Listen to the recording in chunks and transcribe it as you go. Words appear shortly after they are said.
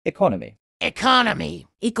Economy. Economy.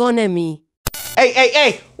 Economy.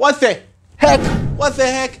 Hey, what the heck? What the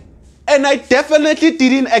heck? And I definitely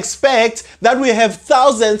didn't expect that we have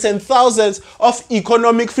thousands and thousands of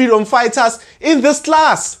economic freedom fighters in this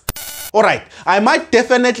class. Alright, I might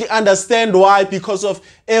definitely understand why, because of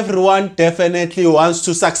everyone definitely wants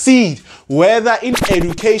to succeed, whether in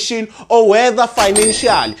education or whether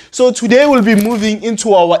financially. So today we'll be moving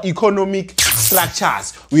into our economic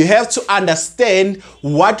structures. We have to understand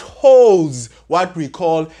what holds what we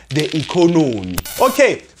call the economy.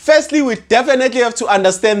 Okay, firstly, we definitely have to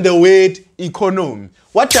understand the word economy.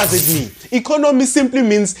 What does it mean? Economy simply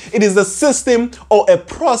means it is a system or a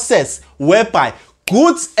process whereby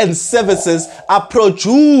goods and services are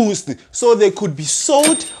produced so they could be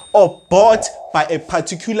sold or bought by a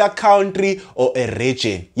particular country or a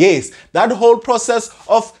region. Yes, that whole process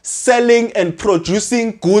of selling and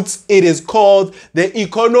producing goods, it is called the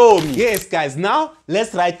economy. Yes, guys, now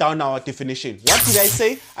let's write down our definition. What did I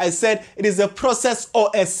say? I said it is a process or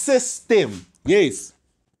a system. Yes.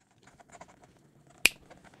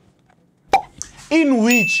 In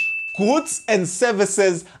which goods and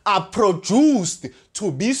services are produced to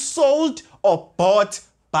be sold or bought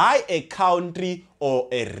by a country or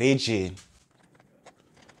a region.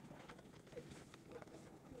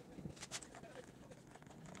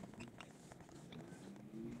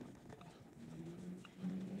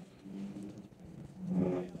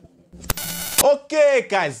 Okay,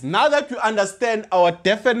 guys, now that you understand our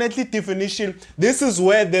definitely definition, this is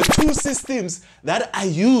where the two systems that are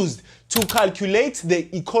used to calculate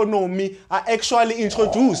the economy are actually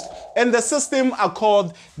introduced. And the system are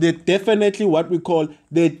called the definitely what we call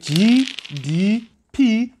the GDP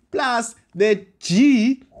plus the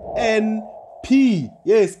GNP.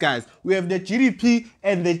 Yes, guys, we have the GDP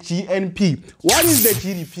and the GNP. What is the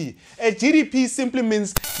GDP? A GDP simply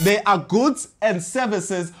means there are goods and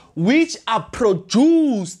services which are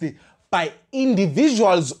produced by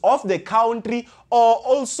individuals of the country or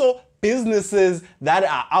also businesses that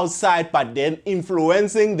are outside but then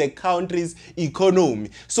influencing the country's economy.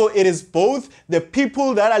 So it is both the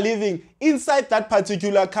people that are living inside that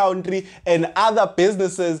particular country and other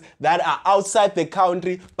businesses that are outside the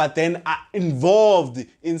country but then are involved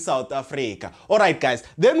in South Africa. All right, guys,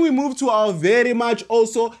 then we move to our very much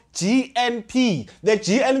also GNP. The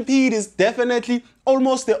GNP is definitely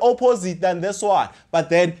almost the opposite than this one, but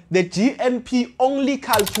then the GNP only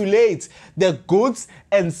calculates the goods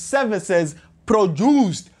and services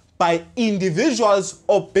produced by individuals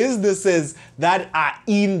or businesses that are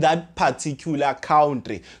in that particular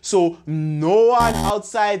country. So no one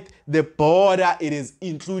outside the border it is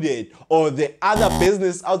included, or the other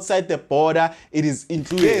business outside the border it is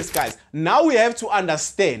included. Yes, guys, now we have to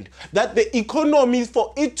understand that the economy,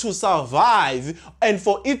 for it to survive and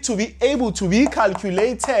for it to be able to be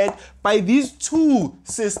calculated by these two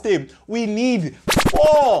systems, we need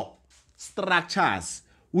four structures.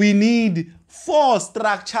 We need four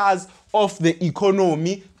structures of the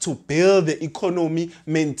economy to build the economy,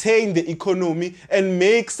 maintain the economy, and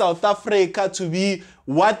make South Africa to be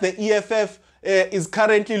what the EFF is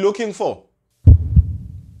currently looking for.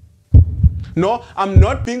 No, I'm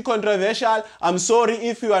not being controversial. I'm sorry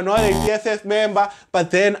if you are not an EFF member,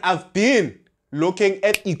 but then I've been looking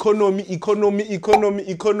at economy.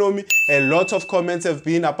 A lot of comments have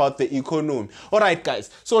been about the economy. All right, guys.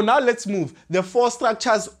 So now let's move. The four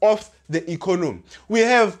structures of the economy. We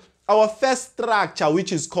have our first structure,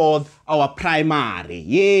 which is called our primary.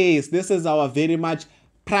 Yes, this is our very much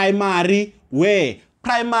primary way.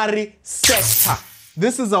 Primary sector.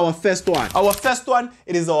 This is our first one. Our first one,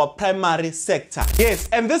 it is our primary sector. Yes,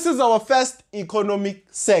 and this is our first economic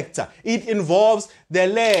sector. It involves the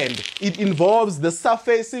land. It involves the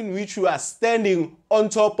surface in which you are standing on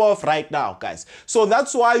top of right now, guys. So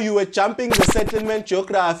that's why you were jumping the settlement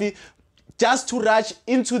geography just to rush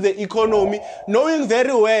into the economy, knowing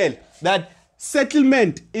very well that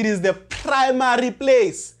settlement, it is the primary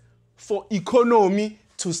place for economy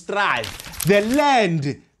to strive. The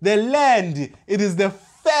land, it is the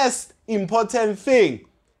first important thing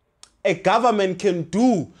a government can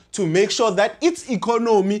do to make sure that its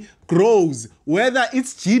economy grows, whether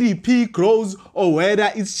its GDP grows or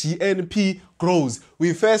whether its GNP grows.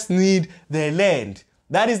 We first need the land.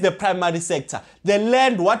 That is the primary sector. The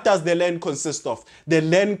land, what does the land consist of? The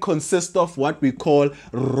land consists of what we call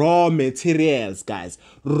raw materials, guys.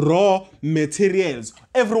 Raw materials.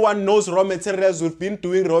 Everyone knows raw materials. We've been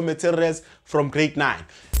doing raw materials from grade 9.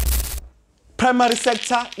 Primary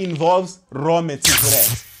sector involves raw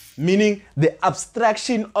materials. meaning the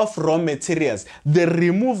abstraction of raw materials, the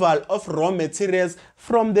removal of raw materials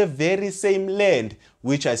from the very same land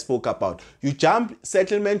which I spoke about. You jump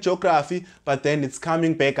settlement geography, but then it's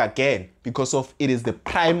coming back again because of it is the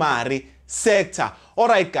primary sector. All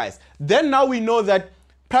right, guys. Then now we know that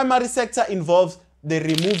primary sector involves the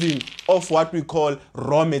removing of what we call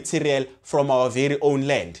raw material from our very own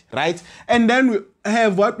land, right? And then we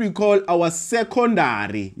have what we call our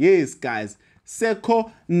secondary. Yes, guys,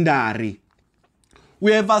 secondary.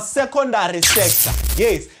 We have a secondary sector.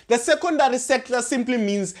 Yes, the secondary sector simply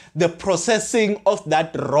means the processing of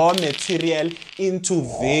that raw material into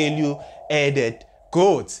value-added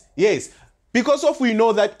goods. Yes, because of we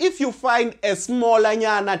know that if you find a small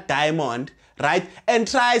anyana diamond, right, and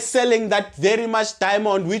try selling that very much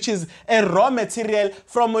diamond, which is a raw material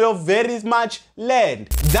from your very much land,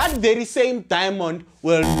 that very same diamond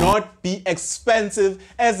will not be expensive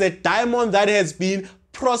as a diamond that has been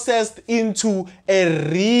processed into a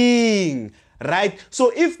ring, right?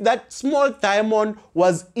 So if that small diamond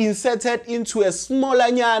was inserted into a smaller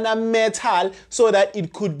nyana metal so that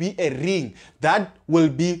it could be a ring, that will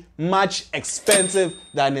be much expensive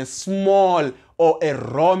than a small or a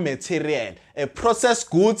raw material. A processed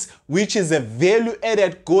goods, which is a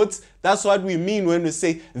value-added goods. That's what we mean when we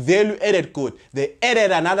say value-added good. They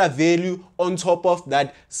added another value on top of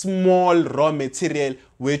that small raw material,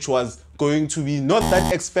 which was going to be not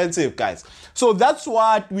that expensive, guys. So that's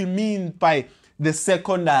what we mean by the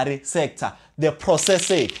secondary sector, the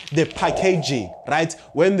processing, the packaging, right?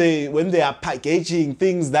 When they are packaging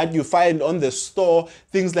things that you find on the store,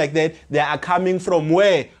 things like that, they are coming from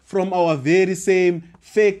where? From our very same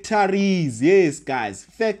factories. Yes, guys,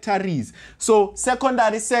 factories. So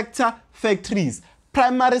secondary sector, factories.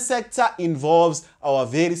 Primary sector involves our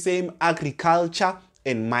very same agriculture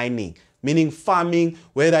and mining, meaning farming,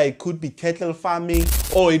 whether it could be cattle farming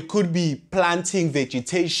or it could be planting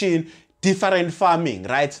vegetation, different farming,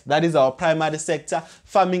 right? That is our primary sector.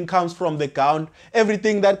 Farming comes from the ground.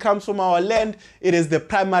 Everything that comes from our land, it is the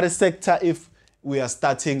primary sector if we are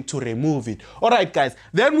starting to remove it. All right, guys.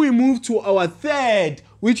 Then we move to our third,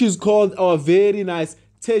 which is called our very nice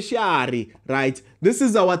tertiary, right? This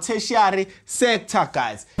is our tertiary sector,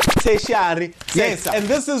 guys. Tertiary sector. Yes, and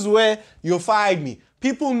this is where you find me.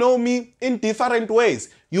 People know me in different ways.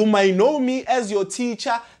 You might know me as your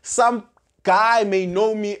teacher. Some guy may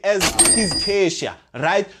know me as his cashier,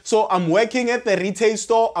 right? So I'm working at the retail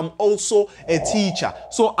store. I'm also a teacher.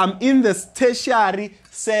 So I'm in the tertiary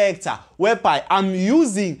sector, whereby I'm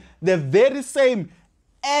using the very same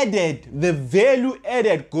the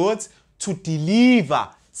value-added goods to deliver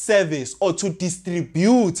service or to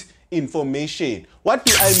distribute information. What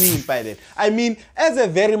do I mean by that? I mean, as a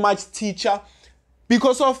very much teacher,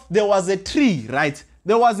 because of there was a tree, right?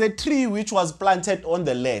 There was a tree which was planted on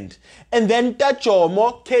the land. And then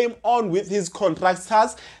Tachomo came on with his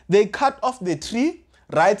contractors. They cut off the tree,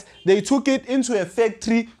 right? They took it into a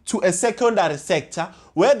factory to a secondary sector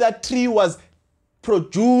where that tree was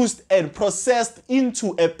produced and processed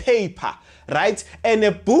into a paper, right? And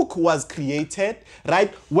a book was created,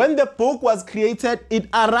 right? When the book was created, it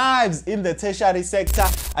arrives in the tertiary sector.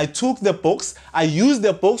 I took the books, I used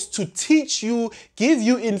the books to teach you, give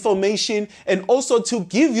you information, and also to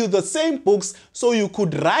give you the same books so you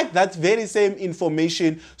could write that very same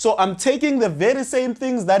information. So I'm taking the very same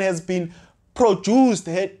things that has been produced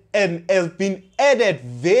and has been added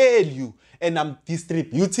value, and I'm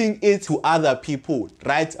distributing it to other people,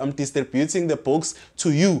 right? I'm distributing the books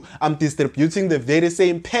to you. I'm distributing the very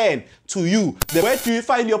same pen to you. Where do you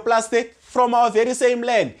find your plastic? From our very same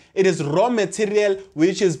land. It is raw material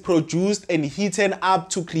which is produced and heated up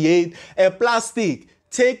to create a plastic.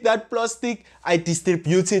 Take that plastic, I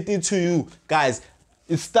distributed it to you. Guys,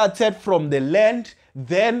 it started from the land,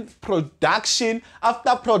 then production,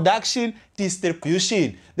 after production,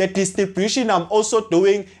 distribution. The distribution I'm also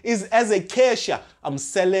doing is as a cashier. I'm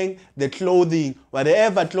selling the clothing,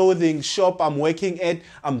 whatever clothing shop I'm working at,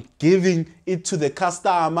 I'm giving it to the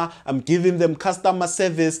customer. I'm giving them customer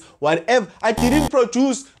service, whatever. I didn't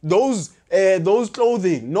produce those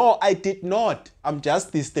clothing. No, I did not. I'm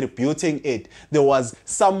just distributing it. There was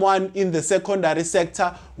someone in the secondary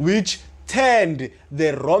sector which turned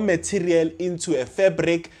the raw material into a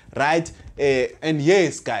fabric, right? And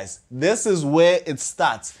yes, guys, this is where it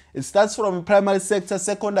starts. It starts from primary sector,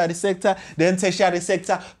 secondary sector, then tertiary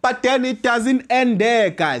sector, but then it doesn't end there,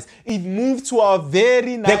 guys. It moves to our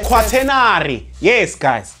very nice the quaternary. Yes,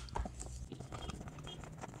 guys.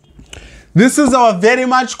 This is our very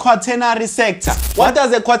much quaternary sector. What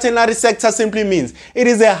does a quaternary sector simply mean? It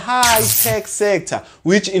is a high-tech sector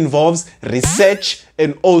which involves research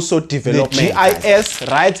and also development. The GIS,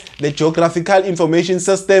 right? The Geographical Information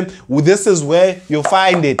System. This is where you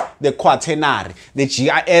find it. The Quaternary, the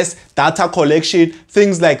GIS, data collection,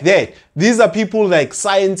 things like that. These are people like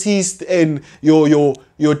scientists and your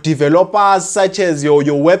developers, such as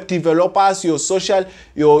your web developers, your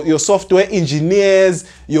software engineers,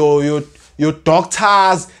 your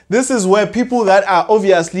doctors. This is where people that are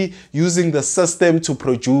obviously using the system to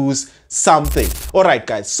produce something. All right,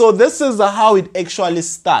 guys. So this is how it actually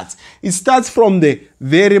starts. It starts from the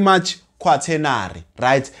very much Quaternary,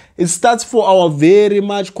 right? It starts for our very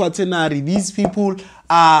much Quaternary. These people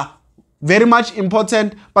are very much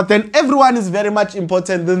important, but then everyone is very much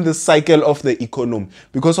important in the cycle of the economy.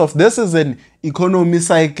 Because of this is an economy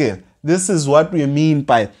cycle. This is what we mean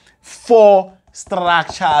by 4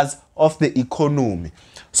 structures of the economy.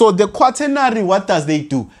 So the Quaternary, what does they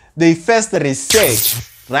do? They first research,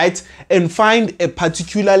 right, and find a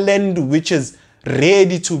particular land which is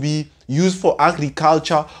ready to be used for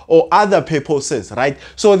agriculture or other purposes, right?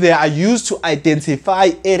 So they are used to identify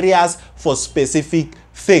areas for specific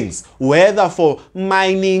things, whether for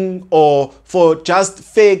mining or for just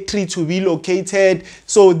factory to be located.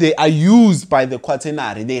 So they are used by the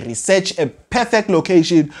Quaternary. They research a perfect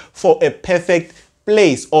location for a perfect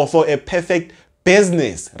place or for a perfect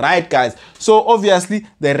business, right, guys? So obviously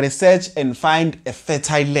they research and find a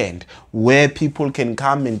fertile land where people can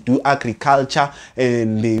come and do agriculture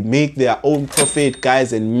and they make their own profit,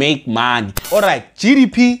 guys, and make money. All right,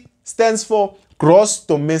 GDP stands for gross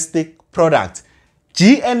domestic product.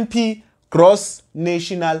 GNP, gross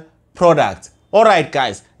national product. All right,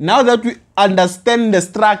 guys, now that we understand the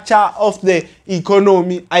structure of the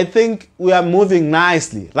economy, I think we are moving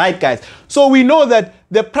nicely, right, guys? So we know that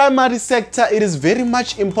the primary sector, it is very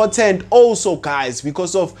much important also, guys,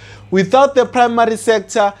 because of without the primary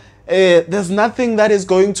sector, there's nothing that is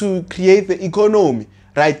going to create the economy,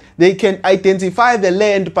 right? They can identify the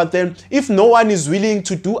land, but then if no one is willing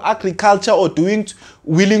to do agriculture or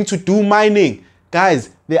willing to do mining,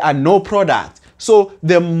 guys, there are no products. So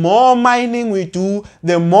the more mining we do,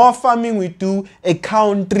 the more farming we do, a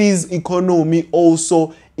country's economy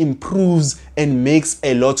also improves and makes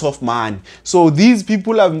a lot of money. So these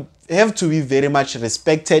people have to be very much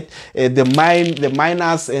respected, the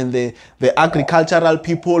miners and the agricultural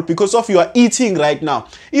people, because of your eating right now.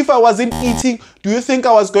 If I wasn't eating, do you think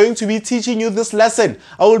I was going to be teaching you this lesson?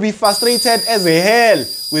 I will be frustrated as hell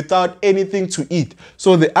without anything to eat.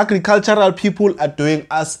 So the agricultural people are doing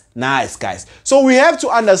us nice, guys. So we have to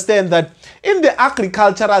understand that in the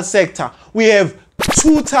agricultural sector, we have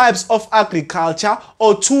 2 types of agriculture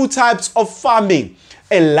or 2 types of farming.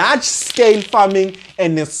 A large-scale farming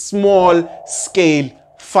and a small-scale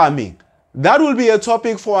farming. That will be a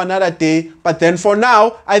topic for another day, but then for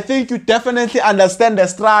now, I think you definitely understand the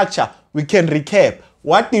structure. We can recap.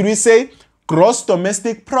 What did we say? Gross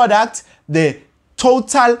domestic product, the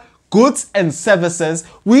total goods and services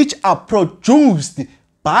which are produced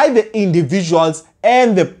by the individuals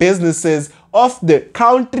and the businesses of the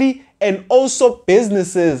country and also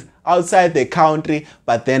businesses outside the country,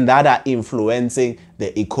 but then that are influencing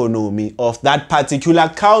the economy of that particular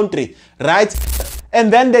country, right?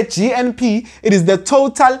 And then the GNP, it is the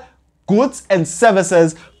total goods and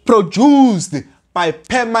services produced by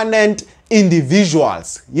permanent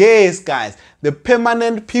individuals. Yes, guys, the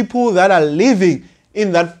permanent people that are living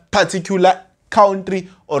in that particular country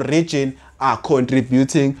or region are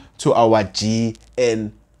contributing to our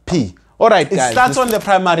GNP. All right, guys. It starts on the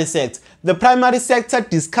primary sector. The primary sector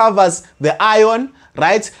discovers the iron,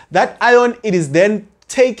 right? That iron, it is then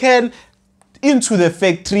taken into the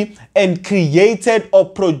factory and created or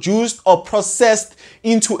produced or processed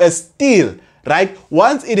into a steel, right?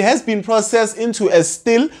 Once it has been processed into a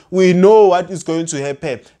steel, we know what is going to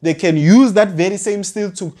happen. They can use that very same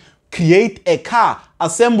steel to create a car,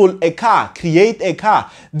 assemble a car, create a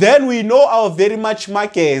car. Then we know our very much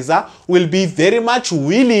Makeza will be very much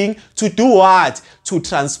willing to do what? To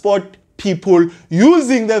transport people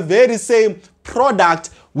using the very same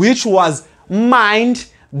product which was mined,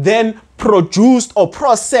 then produced or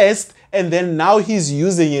processed, and then now he's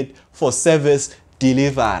using it for service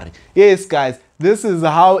delivery. Yes, guys, this is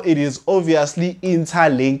how it is obviously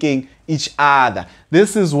interlinking each other.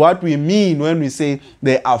 This is what we mean when we say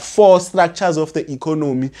there are 4 structures of the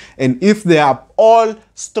economy, and if they are all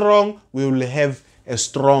strong, we will have a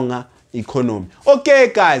stronger economy.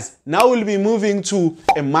 Okay, guys, now we'll be moving to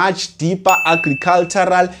a much deeper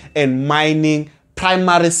agricultural and mining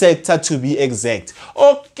primary sector, to be exact.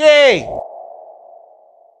 Okay.